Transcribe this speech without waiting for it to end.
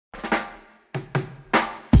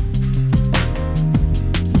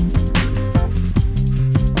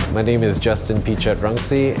My name is Justin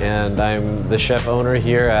Pichetrungsi, and I'm the chef owner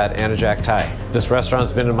here at Anajak Thai. This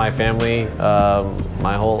restaurant's been in my family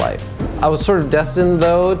my whole life. I was sort of destined,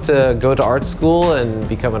 though, to go to art school and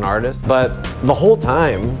become an artist. But the whole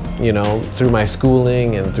time, you know, through my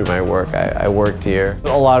schooling and through my work, I worked here.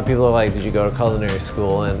 A lot of people are like, did you go to culinary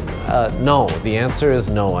school? And no, the answer is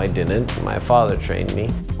no, I didn't. My father trained me.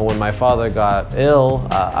 When my father got ill,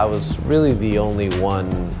 I was really the only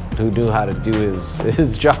one who knew how to do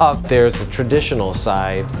his job. There's a traditional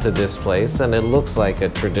side to this place, and it looks like a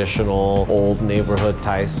traditional old neighborhood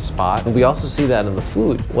Thai spot. We also see that in the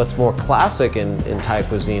food. What's more classic in Thai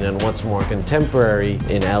cuisine and what's more contemporary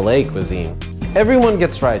in LA cuisine. Everyone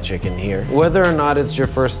gets fried chicken here. Whether or not it's your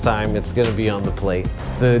first time, it's gonna be on the plate.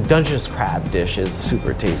 The Dungeness crab dish is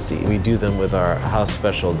super tasty. We do them with our house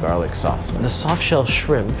special garlic sauce. The soft shell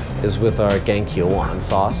shrimp is with our Gangkyeowan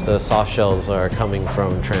sauce. The soft shells are coming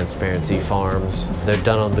from Transparency Farms. They're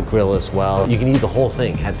done on the grill as well. You can eat the whole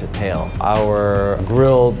thing, head to tail. Our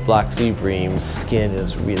grilled black sea bream's skin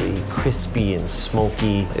is really crispy and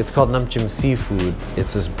smoky. It's called namchim seafood.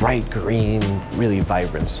 It's this bright green, really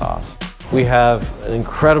vibrant sauce. We have an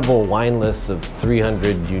incredible wine list of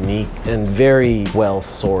 300 unique and very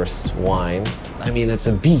well-sourced wines. I mean, it's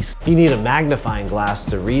a beast. You need a magnifying glass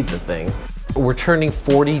to read the thing. We're turning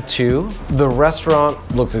 42. The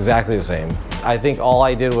restaurant looks exactly the same. I think all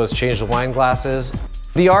I did was change the wine glasses.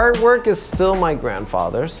 The artwork is still my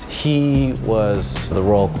grandfather's. He was the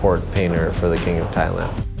royal court painter for the King of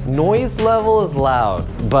Thailand. Noise level is loud,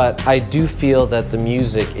 but I do feel that the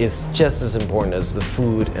music is just as important as the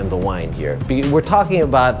food and the wine here. We're talking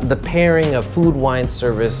about the pairing of food, wine,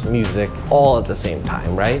 service, music, all at the same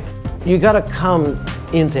time, right? You gotta come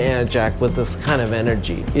into Anajak with this kind of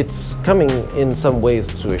energy. It's coming in some ways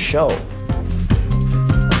to a show.